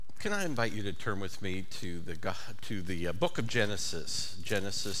Can I invite you to turn with me to the book of Genesis,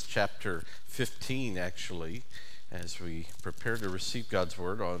 Genesis chapter 15, actually. As we prepare to receive God's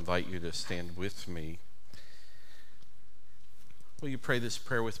word, I'll invite you to stand with me. Will you pray this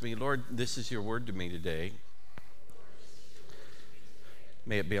prayer with me? Lord, this is your word to me today.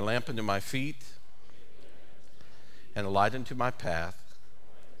 May it be a lamp unto my feet and a light unto my path.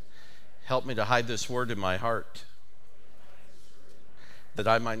 Help me to hide this word in my heart, that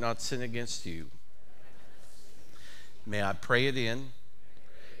I might not sin against you. May I pray it in,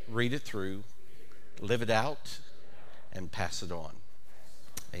 read it through, live it out, and pass it on.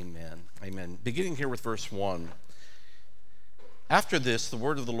 Amen. Amen. Beginning here with verse 1. After this, the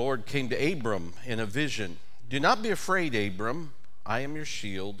word of the Lord came to Abram in a vision. Do not be afraid, Abram. I am your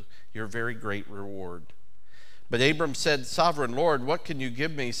shield, your very great reward. But Abram said, Sovereign Lord, what can you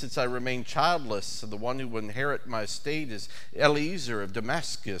give me since I remain childless? And the one who will inherit my estate is Eliezer of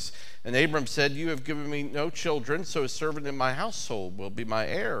Damascus. And Abram said, You have given me no children, so a servant in my household will be my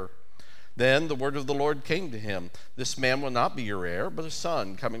heir. Then the word of the Lord came to him. This man will not be your heir, but a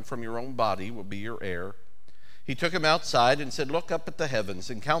son coming from your own body will be your heir. He took him outside and said, Look up at the heavens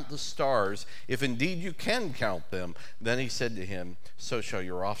and count the stars, if indeed you can count them. Then he said to him, So shall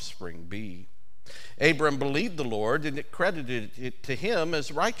your offspring be. Abram believed the Lord, and it credited it to him as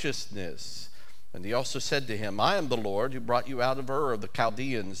righteousness. And he also said to him, I am the Lord who brought you out of Ur of the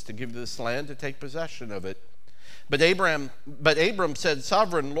Chaldeans to give you this land to take possession of it. But Abram said,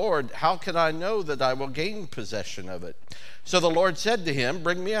 Sovereign Lord, how can I know that I will gain possession of it? So the Lord said to him,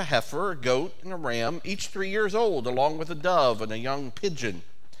 Bring me a heifer, a goat, and a ram, each 3 years old, along with a dove and a young pigeon.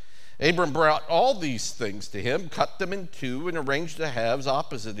 Abram brought all these things to him, cut them in two, and arranged the halves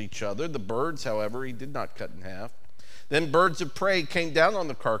opposite each other. The birds, however, he did not cut in half. Then birds of prey came down on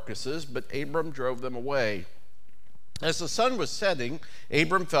the carcasses, but Abram drove them away. As the sun was setting,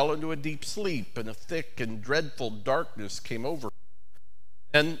 Abram fell into a deep sleep, and a thick and dreadful darkness came over him.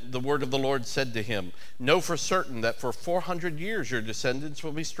 Then the word of the Lord said to him, Know for certain that for 400 years your descendants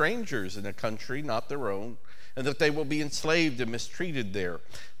will be strangers in a country not their own, and that they will be enslaved and mistreated there.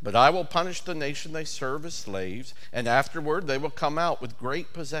 But I will punish the nation they serve as slaves, and afterward they will come out with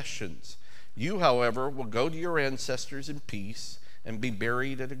great possessions. You, however, will go to your ancestors in peace and be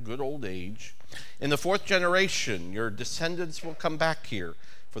buried at a good old age. In the 4th generation, your descendants will come back here,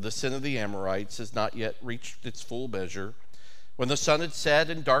 for the sin of the Amorites has not yet reached its full measure. When the sun had set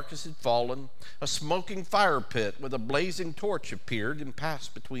and darkness had fallen, a smoking fire pit with a blazing torch appeared and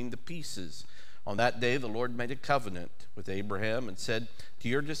passed between the pieces. On that day, the Lord made a covenant with Abraham and said, To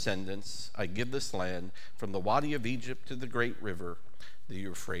your descendants, I give this land from the Wadi of Egypt to the great river, the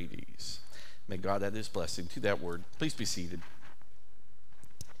Euphrates. May God add his blessing to that word. Please be seated.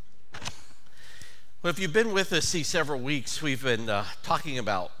 Well, if you've been with us these several weeks, we've been talking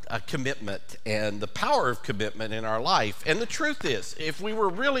about commitment and the power of commitment in our life. And the truth is, if we were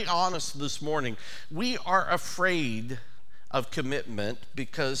really honest this morning, we are afraid of commitment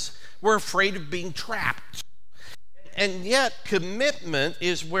because we're afraid of being trapped. And yet, commitment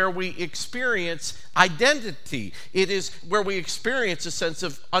is where we experience identity. It is where we experience a sense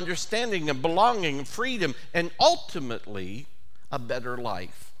of understanding and belonging and freedom and ultimately a better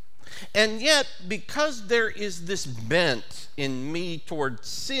life. And yet, because there is this bent in me toward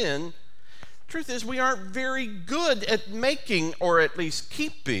sin, truth is we aren't very good at making or at least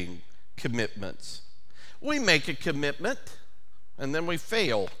keeping commitments. We make a commitment and then we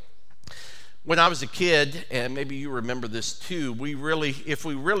fail. When I was a kid, and maybe you remember this too, if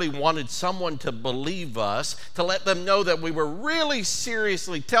we really wanted someone to believe us, to let them know that we were really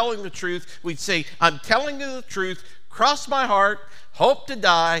seriously telling the truth, we'd say, I'm telling you the truth, cross my heart, hope to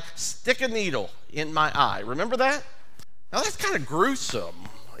die, stick a needle in my eye. Remember that? Now that's kind of gruesome.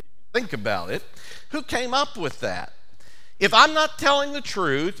 Think about it. Who came up with that? If I'm not telling the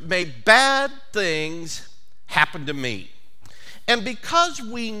truth, may bad things happen to me. And because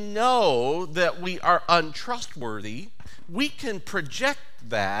we know that we are untrustworthy, we can project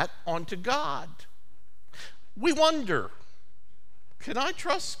that onto God. We wonder, can I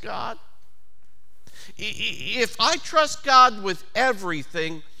trust God? If I trust God with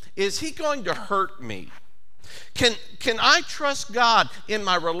everything, is he going to hurt me? Can I trust God in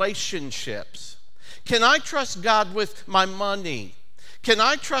my relationships? Can I trust God with my money? Can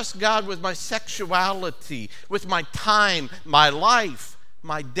I trust God with my sexuality, with my time, my life,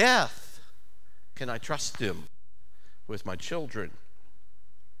 my death? Can I trust him with my children?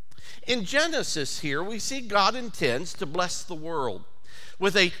 In Genesis here, we see God intends to bless the world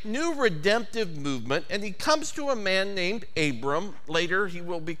with a new redemptive movement, and he comes to a man named Abram. Later, he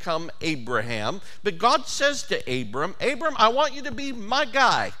will become Abraham. But God says to Abram, I want you to be my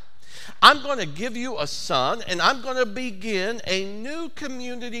guy. I'm going to give you a son, and I'm going to begin a new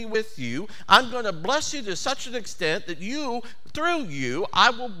community with you. I'm going to bless you to such an extent that through you,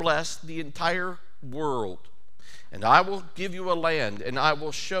 I will bless the entire world. And I will give you a land, and I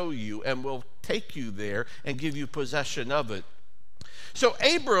will show you, and will take you there and give you possession of it. So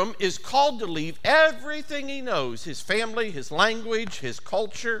Abram is called to leave everything he knows, his family, his language, his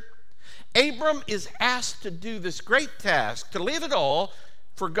culture. Abram is asked to do this great task, to leave it all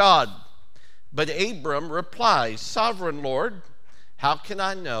for God. But Abram replies, "Sovereign Lord, how can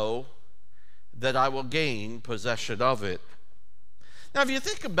I know that I will gain possession of it?" Now, if you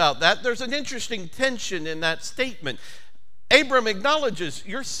think about that, there's an interesting tension in that statement. Abram acknowledges,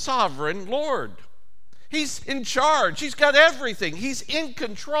 "You're sovereign Lord." He's in charge. He's got everything. He's in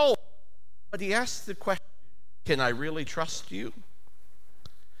control. But he asks the question, can I really trust you?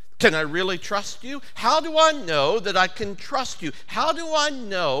 Can I really trust you? How do I know that I can trust you? How do I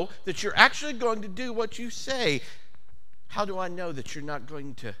know that you're actually going to do what you say? How do I know that you're not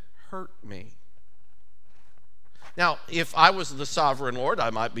going to hurt me? Now, if I was the sovereign Lord, I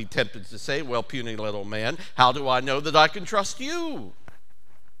might be tempted to say, "Well, puny little man, how do I know that I can trust you?"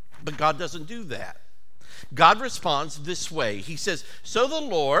 But God doesn't do that. God responds this way. He says, "So the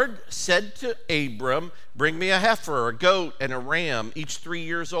Lord said to Abram, bring me a heifer, a goat, and a ram, each 3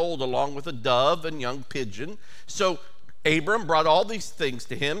 years old, along with a dove and young pigeon." So Abram brought all these things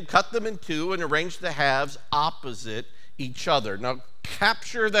to him, cut them in two, and arranged the halves opposite each other. Now,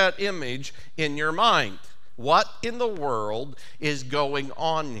 capture that image in your mind. What in the world is going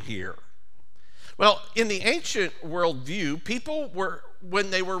on here? Well, in the ancient worldview, people were, when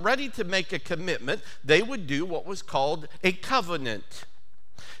they were ready to make a commitment, they would do what was called a covenant.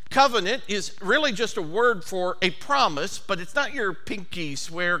 Covenant is really just a word for a promise, but it's not your pinky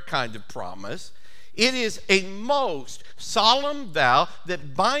swear kind of promise. It is a most solemn vow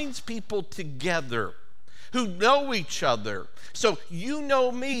that binds people together who know each other. So you know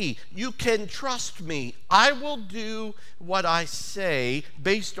me, you can trust me. I will do what I say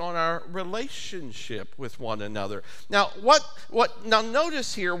based on our relationship with one another. Now, now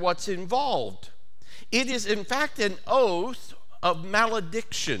notice here what's involved. It is in fact an oath of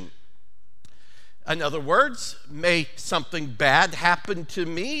malediction. In other words, may something bad happen to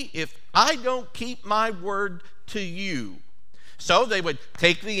me if I don't keep my word to you. So they would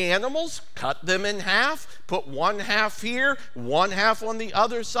take the animals, cut them in half, put one half here, one half on the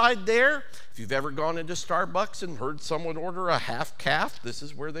other side there. If you've ever gone into Starbucks and heard someone order a half calf, this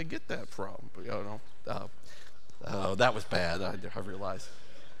is where they get that from. That was bad, I realize.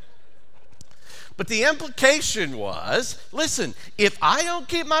 But the implication was, listen, if I don't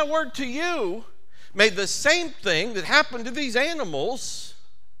keep my word to you, may the same thing that happened to these animals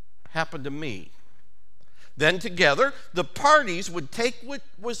happen to me. Then together, the parties would take what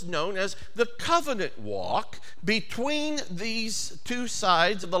was known as the covenant walk between these two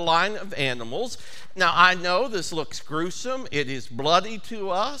sides of the line of animals. Now, I know this looks gruesome. It is bloody to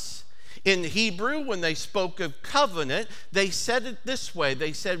us. In Hebrew, when they spoke of covenant, they said it this way.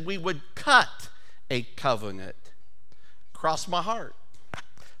 They said, we would cut a covenant. Cross my heart.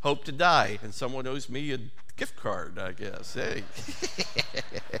 Hope to die. And someone owes me a gift card, I guess. Hey.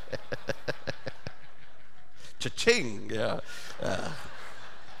 Cha-ching, yeah.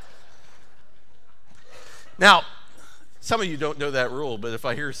 Now, some of you don't know that rule, but if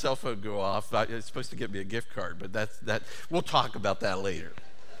I hear a cell phone go off, it's supposed to get me a gift card, but that. We'll talk about that later.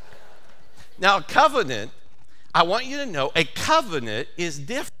 Now, a covenant, I want you to know, a covenant is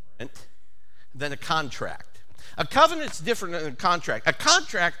different than a contract. A covenant's different than a contract. A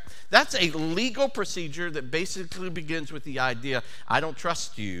contract, that's a legal procedure that basically begins with the idea, I don't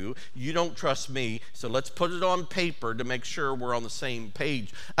trust you, you don't trust me, so let's put it on paper to make sure we're on the same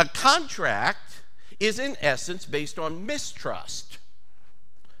page. A contract is in essence based on mistrust.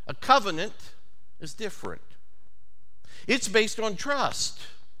 A covenant is different. It's based on trust.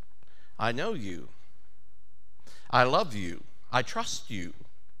 I know you. I love you. I trust you.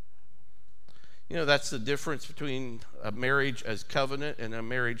 You know, that's the difference between a marriage as covenant and a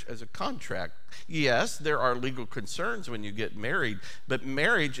marriage as a contract. Yes, there are legal concerns when you get married, but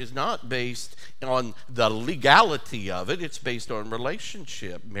marriage is not based on the legality of it. It's based on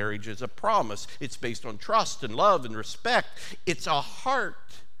relationship. Marriage is a promise. It's based on trust and love and respect. It's a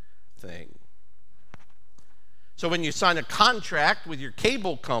heart thing. So when you sign a contract with your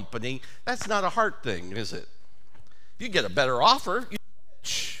cable company, that's not a heart thing, is it? You get a better offer.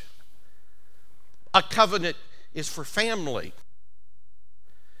 A covenant is for family.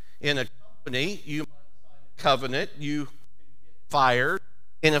 In a company, you sign a covenant, you get fired.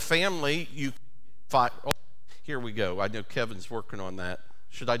 In a family, you get fired. Oh, here we go. I know Kevin's working on that.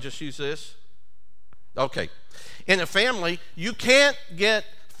 Should I just use this? Okay. In a family, you can't get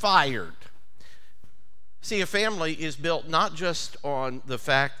fired. See, a family is built not just on the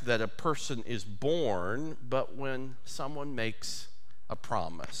fact that a person is born, but when someone makes a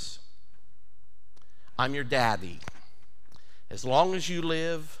promise. I'm your daddy. As long as you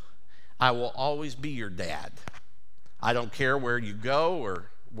live, I will always be your dad. I don't care where you go or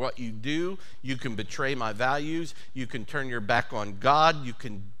what you do. You can betray my values. You can turn your back on God. You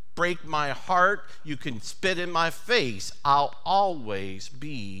can break my heart. You can spit in my face. I'll always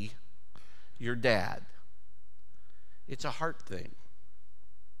be your dad. It's a heart thing.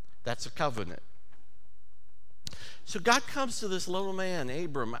 That's a covenant. So God comes to this little man,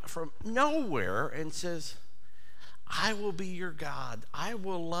 Abram, from nowhere and says, I will be your God. I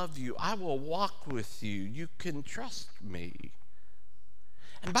will love you. I will walk with you. You can trust me.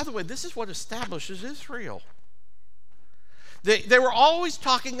 And by the way, this is what establishes Israel. They were always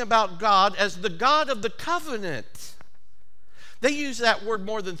talking about God as the God of the covenant. They use that word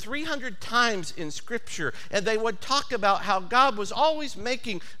more than 300 times in Scripture, and they would talk about how God was always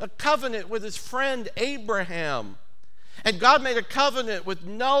making a covenant with his friend Abraham. And God made a covenant with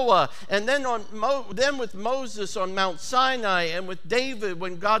Noah, and then with Moses on Mount Sinai, and with David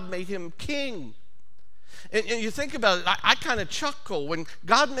when God made him king. And you think about it, I kind of chuckle. When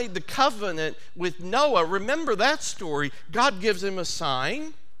God made the covenant with Noah, remember that story, God gives him a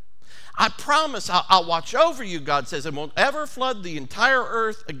sign. I promise I'll watch over you, God says, and won't ever flood the entire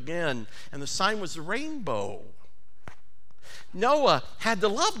earth again. And the sign was the rainbow. Noah had to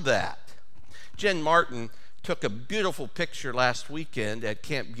love that. Jen Martin took a beautiful picture last weekend at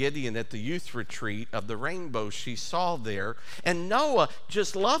Camp Gideon at the youth retreat of the rainbow she saw there. And Noah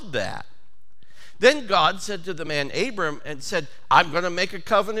just loved that. Then God said to the man Abram and said, I'm going to make a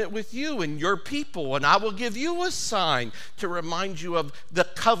covenant with you and your people, and I will give you a sign to remind you of the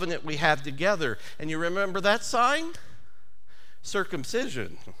covenant we have together. And you remember that sign?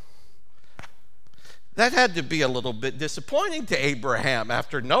 Circumcision. That had to be a little bit disappointing to Abraham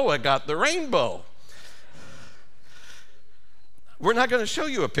after Noah got the rainbow. We're not going to show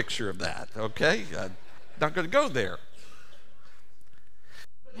you a picture of that, okay? Not going to go there.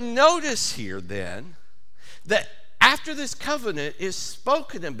 Notice here then that after this covenant is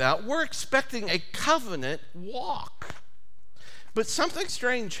spoken about, we're expecting a covenant walk. But something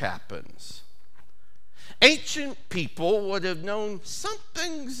strange happens. Ancient people would have known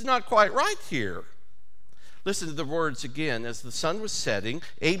something's not quite right here. Listen to the words again. As the sun was setting,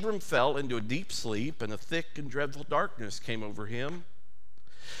 Abram fell into a deep sleep, and a thick and dreadful darkness came over him.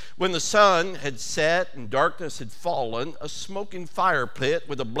 When the sun had set and darkness had fallen, a smoking fire pit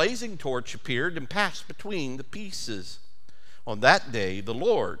with a blazing torch appeared and passed between the pieces. On that day, the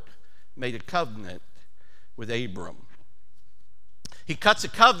Lord made a covenant with Abram. He cuts a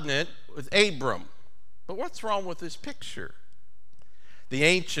covenant with Abram. But what's wrong with this picture? The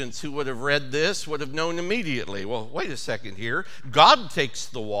ancients who would have read this would have known immediately, well, wait a second here. God takes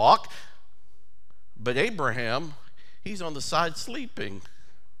the walk, but Abraham, he's on the side sleeping.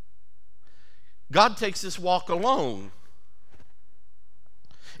 God takes this walk alone.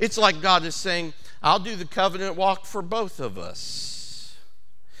 It's like God is saying, I'll do the covenant walk for both of us.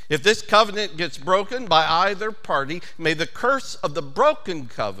 If this covenant gets broken by either party, may the curse of the broken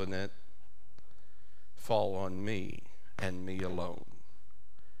covenant fall on me and me alone.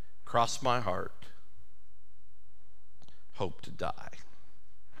 Cross my heart, hope to die.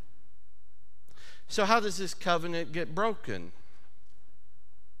 So how does this covenant get broken?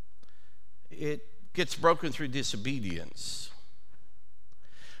 It gets broken through disobedience.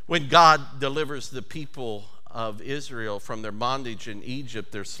 When God delivers the people of Israel from their bondage in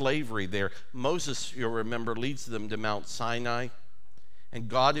Egypt, their slavery there, Moses, you'll remember, leads them to Mount Sinai. And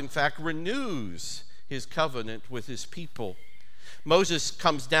God, in fact, renews his covenant with his people. Moses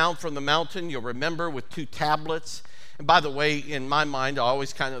comes down from the mountain, you'll remember, with 2 tablets. And by the way, in my mind, I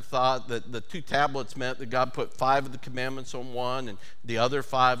always kind of thought that the 2 tablets meant that God put 5 of the commandments on one and the other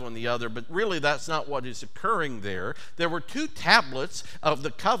 5 on the other. But really, that's not what is occurring there. There were 2 tablets of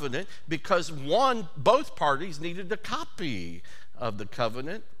the covenant because both parties needed a copy of the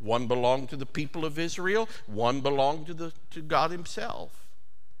covenant. One belonged to the people of Israel. One belonged to God himself.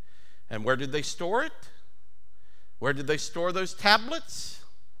 And where did they store it? Where did they store those tablets?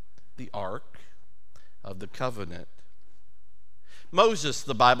 The Ark of the Covenant. Moses,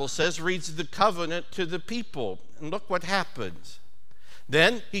 the Bible says, reads the covenant to the people. And look what happens.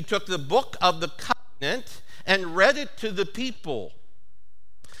 Then he took the book of the covenant and read it to the people.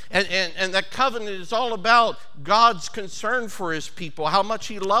 And that covenant is all about God's concern for his people, how much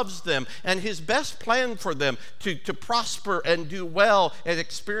he loves them, and his best plan for them to prosper and do well and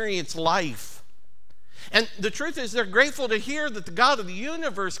experience life. And the truth is, they're grateful to hear that the God of the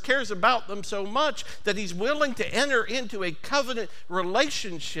universe cares about them so much that he's willing to enter into a covenant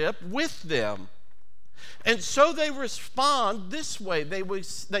relationship with them. And so they respond this way.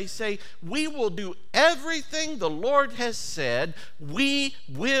 They say, we will do everything the Lord has said. We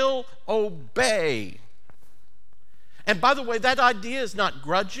will obey. And by the way, that idea is not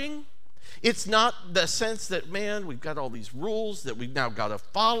grudging. It's not the sense that, man, we've got all these rules that we've now got to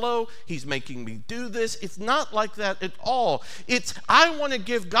follow. He's making me do this. It's not like that at all. It's, I want to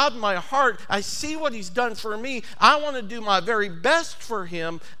give God my heart. I see what he's done for me. I want to do my very best for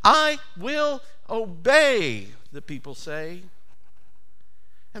him. I will obey, the people say.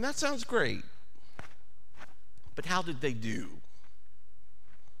 And that sounds great. But how did they do?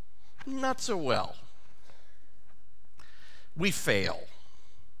 Not so well. We fail.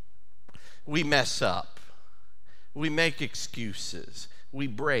 We mess up. We make excuses. We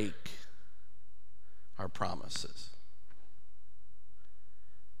break our promises.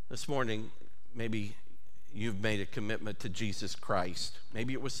 This morning, maybe you've made a commitment to Jesus Christ.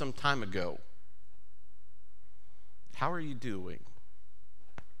 Maybe it was some time ago. How are you doing?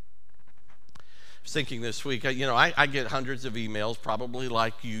 I was thinking this week, I get hundreds of emails, probably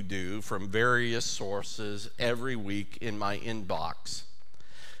like you do, from various sources every week in my inbox.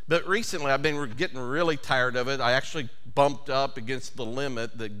 But recently, I've been getting really tired of it. I actually bumped up against the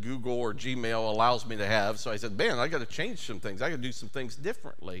limit that Google or Gmail allows me to have. So I said, man, I got to change some things. I got to do some things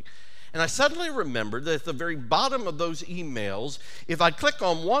differently. And I suddenly remembered that at the very bottom of those emails, if I click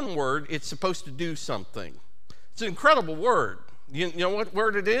on one word, it's supposed to do something. It's an incredible word. You know what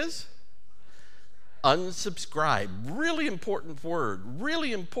word it is? Unsubscribe. Really important word.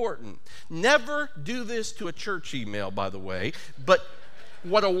 Really important. Never do this to a church email, by the way. But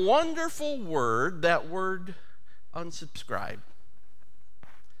what a wonderful word, that word unsubscribe.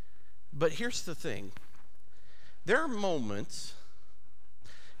 But here's the thing. There are moments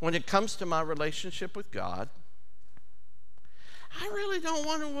when it comes to my relationship with God, I really don't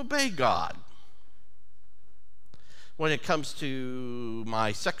want to obey God. When it comes to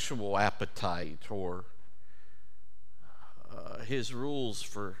my sexual appetite or his rules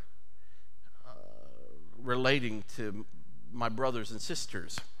for relating to my brothers and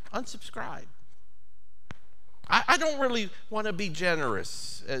sisters, unsubscribe. I don't really want to be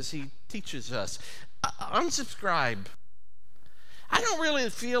generous as he teaches us. Unsubscribe. I don't really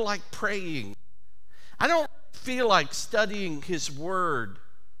feel like praying. I don't feel like studying his word.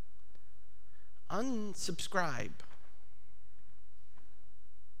 Unsubscribe.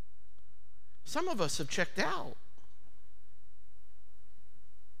 Some of us have checked out.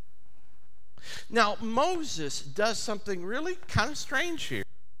 Now, Moses does something really kind of strange here.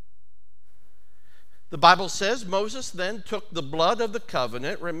 The Bible says Moses then took the blood of the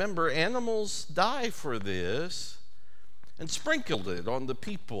covenant. Remember, animals die for this, and sprinkled it on the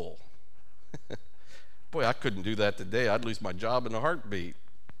people. Boy, I couldn't do that today. I'd lose my job in a heartbeat.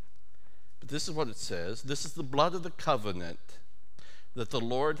 But this is what it says. This is the blood of the covenant that the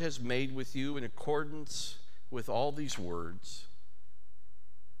Lord has made with you in accordance with all these words.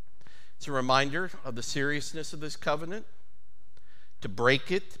 It's a reminder of the seriousness of this covenant. To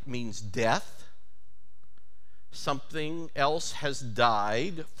break it means death. Something else has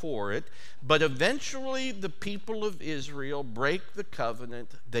died for it. But eventually the people of Israel break the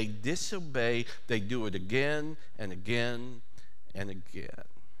covenant. They disobey. They do it again and again and again.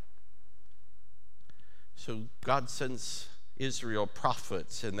 So God sends Israel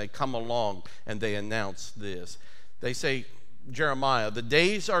prophets, and they come along and they announce this. They say, Jeremiah, the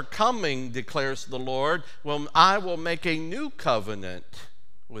days are coming, declares the Lord, when I will make a new covenant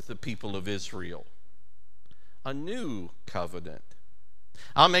with the people of Israel. A new covenant.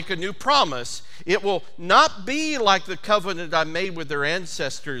 I'll make a new promise. It will not be like the covenant I made with their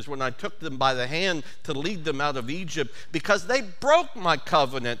ancestors when I took them by the hand to lead them out of Egypt, because they broke my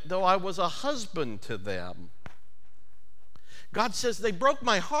covenant, though I was a husband to them. God says they broke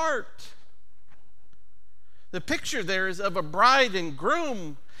my heart. The picture there is of a bride and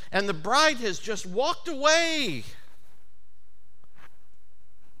groom, and the bride has just walked away.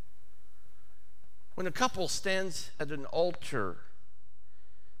 When a couple stands at an altar,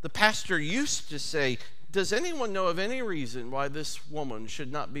 the pastor used to say, does anyone know of any reason why this woman should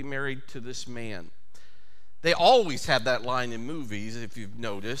not be married to this man? They always have that line in movies, if you've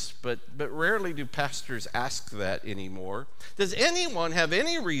noticed, but rarely do pastors ask that anymore. Does anyone have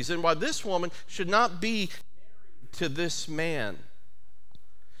any reason why this woman should not be married to this man?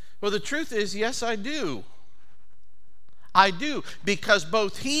 Well, the truth is, yes, I do. I do, because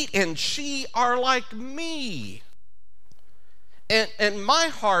both he and she are like me. And my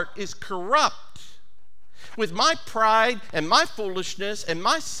heart is corrupt. With my pride and my foolishness and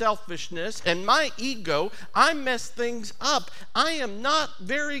my selfishness and my ego, I mess things up. I am not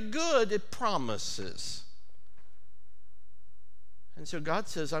very good at promises. And so God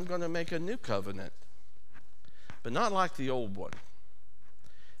says, I'm going to make a new covenant, but not like the old one.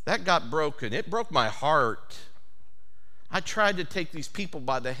 That got broken. It broke my heart. I tried to take these people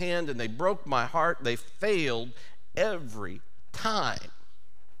by the hand, and they broke my heart. They failed every time.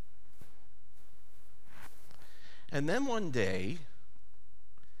 And then one day,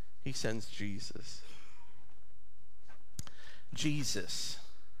 he sends Jesus. Jesus,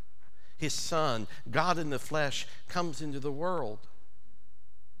 his son, God in the flesh, comes into the world.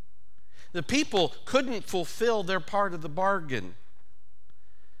 The people couldn't fulfill their part of the bargain.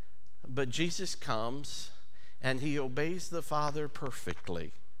 But Jesus comes and he obeys the Father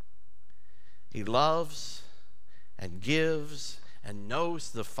perfectly. He loves and gives and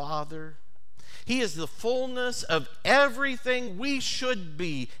knows the Father. He is the fullness of everything we should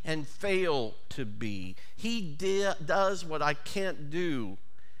be and fail to be. He does what I can't do.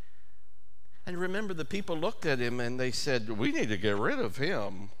 And remember, the people looked at him and they said, we need to get rid of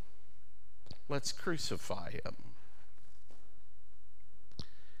him. Let's crucify him.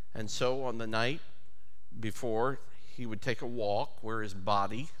 And so on the night before, he would take a walk where his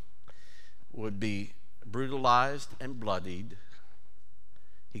body would be brutalized and bloodied.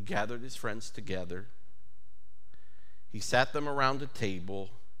 He gathered his friends together. He sat them around a table,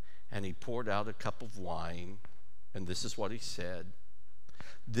 and he poured out a cup of wine. And this is what he said.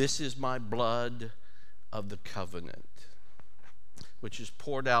 This is my blood of the covenant, which is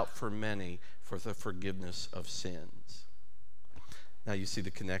poured out for many for the forgiveness of sins. Now you see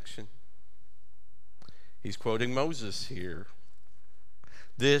the connection? He's quoting Moses here.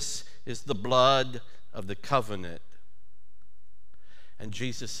 This is the blood of the covenant. And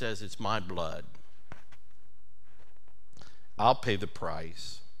Jesus says, it's my blood. I'll pay the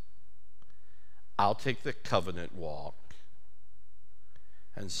price. I'll take the covenant walk.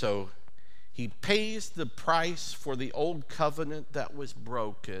 And so he pays the price for the old covenant that was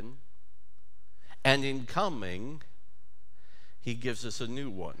broken. And in coming, he gives us a new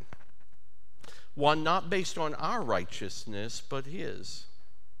one. One not based on our righteousness, but his.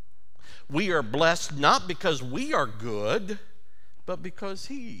 We are blessed not because we are good, but because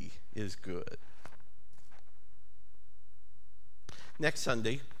he is good. Next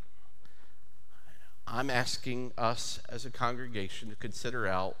Sunday, I'm asking us as a congregation to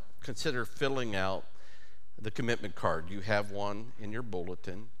consider filling out the commitment card. You have one in your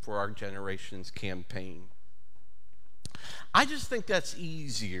bulletin for our Generations campaign. I just think that's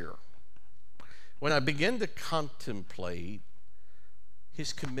easier when I begin to contemplate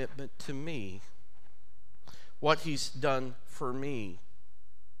his commitment to me, what he's done for me.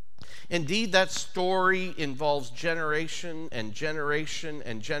 Indeed, that story involves generation and generation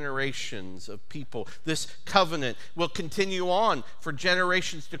and generations of people. This covenant will continue on for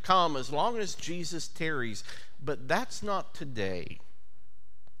generations to come as long as Jesus tarries. But that's not today.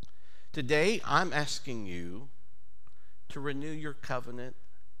 Today, I'm asking you to renew your covenant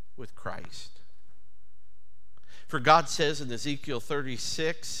with Christ. For God says in Ezekiel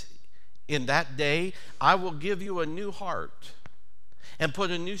 36, in that day, I will give you a new heart and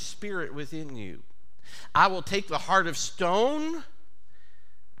put a new spirit within you. I will take the heart of stone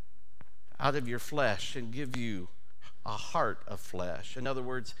out of your flesh and give you a heart of flesh. In other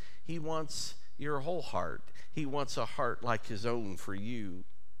words, he wants your whole heart. He wants a heart like his own for you.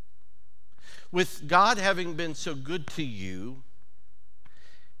 With God having been so good to you,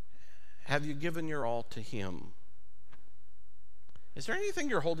 have you given your all to him? Is there anything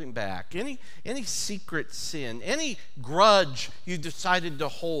you're holding back? Any secret sin? Any grudge you decided to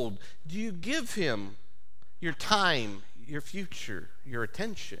hold? Do you give him your time, your future, your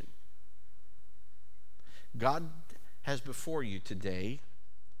attention? God has before you today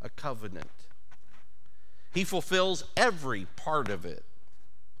a covenant. He fulfills every part of it.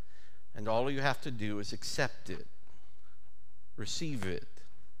 And all you have to do is accept it, receive it,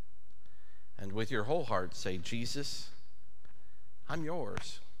 and with your whole heart say, Jesus, I'm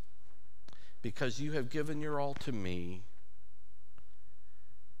yours because you have given your all to me.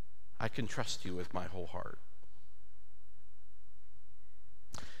 I can trust you with my whole heart.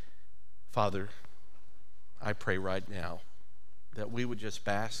 Father, I pray right now that we would just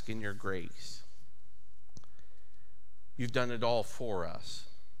bask in your grace. You've done it all for us.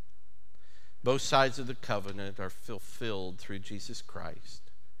 Both sides of the covenant are fulfilled through Jesus Christ.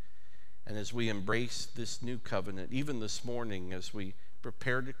 And as we embrace this new covenant, even this morning as we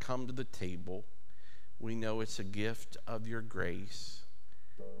prepare to come to the table, we know it's a gift of your grace,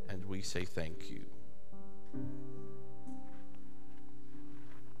 and we say thank you.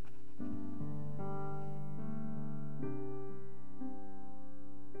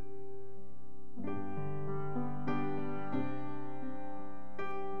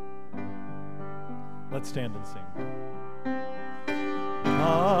 Let's stand and sing.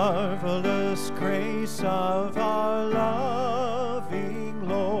 Marvelous grace of our loving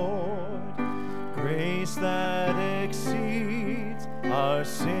Lord, grace that exceeds our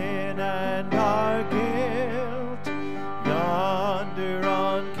sin and our guilt, yonder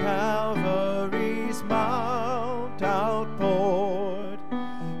on Calvary's mount outpoured,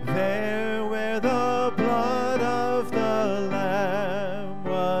 there where the blood of the Lamb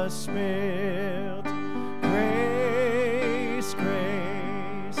was spilled. Grace,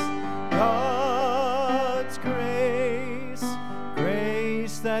 grace, God's grace,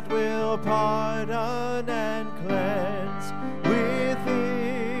 grace that will pardon and cleanse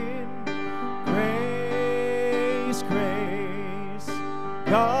within. Grace, grace,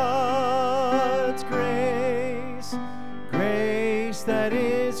 God's grace, grace that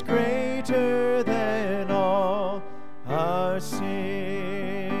is greater than all our sin.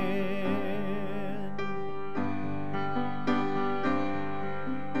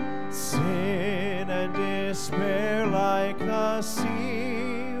 Sin and despair like the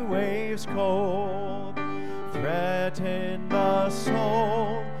sea waves cold threaten the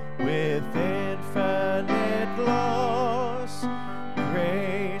soul with infinite loss.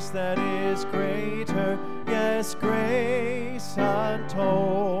 Grace that is greater, yes, grace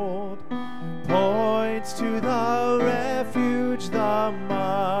untold, points to the refuge, the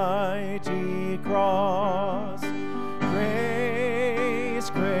mighty cross. Grace,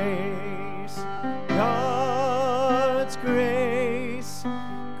 grace, God's grace,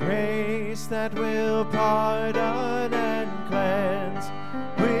 grace that will pardon and cleanse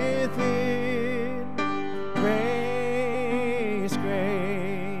within. Grace,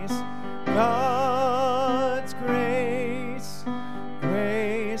 grace, God's grace,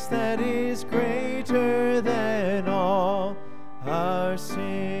 grace that is greater than all our sin.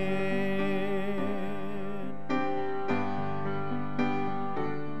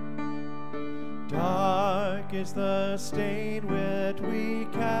 Dark is the stain which we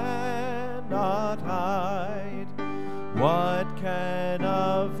cannot hide. What can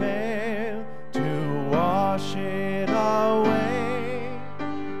avail to wash it away?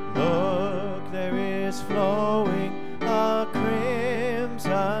 Look, there is flowing a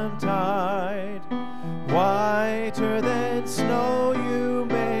crimson tide, whiter than snow you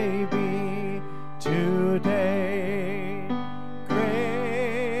may be today.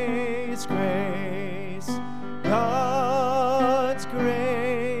 Grace, grace, God's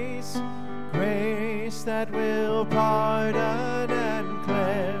grace, grace that will pardon and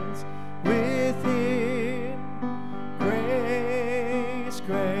cleanse within. Grace,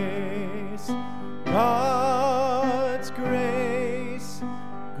 grace, God's grace,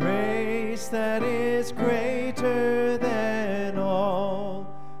 grace that is greater than all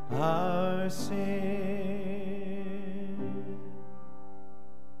our sin.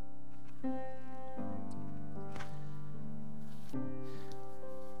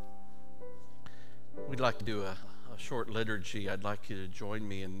 We'd like to do a short liturgy. I'd like you to join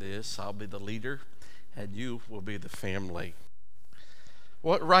me in this. I'll be the leader, and you will be the family.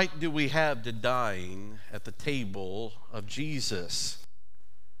 What right do we have to dine at the table of Jesus?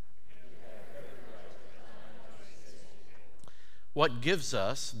 What gives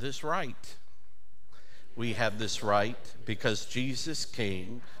us this right? We have this right because Jesus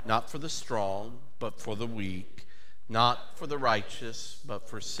came not for the strong, but for the weak, not for the righteous, but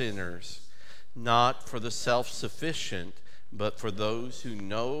for sinners, not for the self-sufficient, but for those who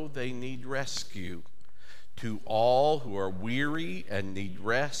know they need rescue. To all who are weary and need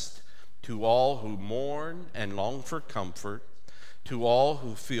rest, to all who mourn and long for comfort, to all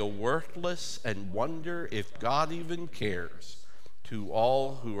who feel worthless and wonder if God even cares, to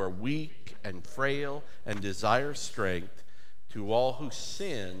all who are weak and frail and desire strength, to all who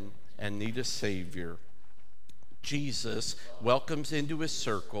sin and need a Savior. Jesus welcomes into his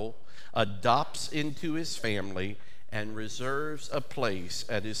circle, adopts into his family, and reserves a place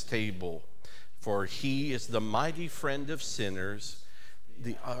at his table. For he is the mighty friend of sinners,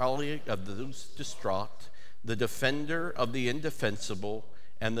 the ally of those distraught, the defender of the indefensible,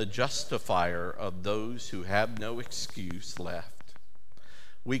 and the justifier of those who have no excuse left.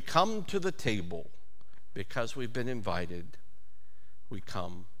 We come to the table because we've been invited. We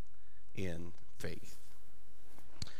come in faith.